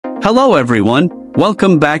Hello everyone,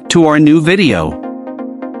 welcome back to our new video.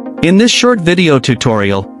 In this short video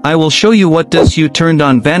tutorial, I will show you what does you turned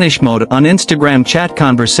on vanish mode on Instagram chat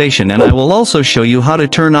conversation, and I will also show you how to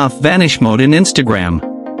turn off vanish mode in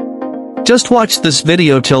Instagram. Just watch this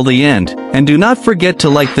video till the end, and do not forget to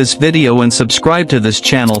like this video and subscribe to this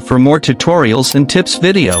channel for more tutorials and tips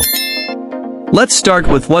video. Let's start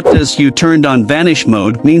with what does you turned on vanish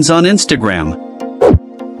mode means on Instagram.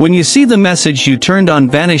 When you see the message you turned on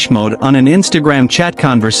vanish mode on an Instagram chat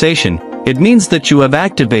conversation, it means that you have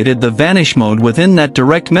activated the vanish mode within that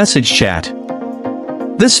direct message chat.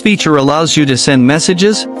 This feature allows you to send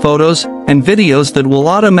messages, photos, and videos that will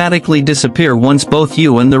automatically disappear once both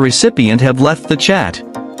you and the recipient have left the chat.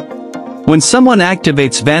 When someone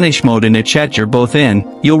activates vanish mode in a chat you're both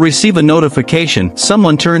in, you'll receive a notification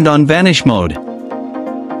someone turned on vanish mode.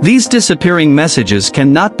 These disappearing messages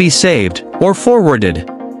cannot be saved or forwarded.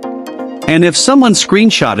 And if someone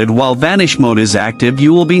screenshotted while vanish mode is active,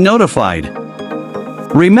 you will be notified.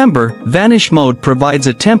 Remember, vanish mode provides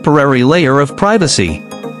a temporary layer of privacy.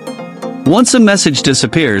 Once a message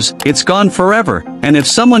disappears, it's gone forever, and if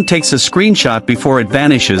someone takes a screenshot before it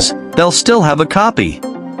vanishes, they'll still have a copy.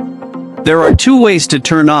 There are two ways to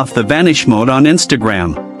turn off the vanish mode on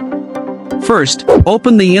Instagram. First,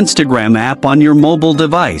 open the Instagram app on your mobile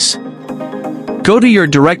device. Go to your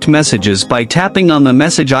direct messages by tapping on the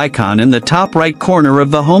message icon in the top right corner of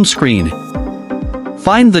the home screen.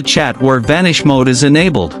 Find the chat where vanish mode is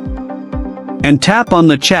enabled, and tap on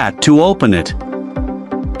the chat to open it.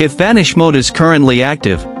 If vanish mode is currently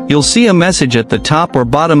active, you'll see a message at the top or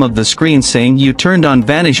bottom of the screen saying you turned on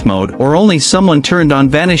vanish mode or only someone turned on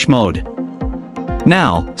vanish mode.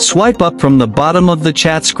 Now, swipe up from the bottom of the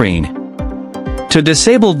chat screen to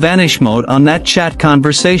disable vanish mode on that chat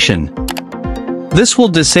conversation. This will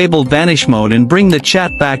disable vanish mode and bring the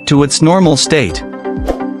chat back to its normal state.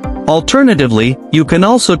 Alternatively, you can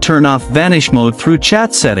also turn off vanish mode through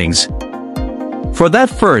chat settings. For that,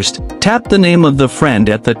 first, tap the name of the friend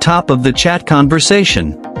at the top of the chat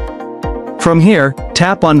conversation. From here,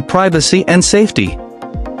 tap on Privacy and Safety.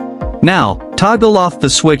 Now, toggle off the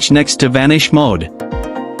switch next to vanish mode.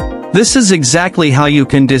 This is exactly how you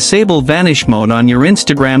can disable vanish mode on your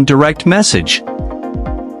Instagram direct message.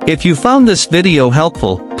 If you found this video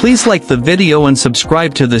helpful, please like the video and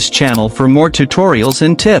subscribe to this channel for more tutorials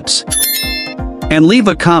and tips. And leave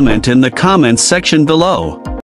a comment in the comments section below.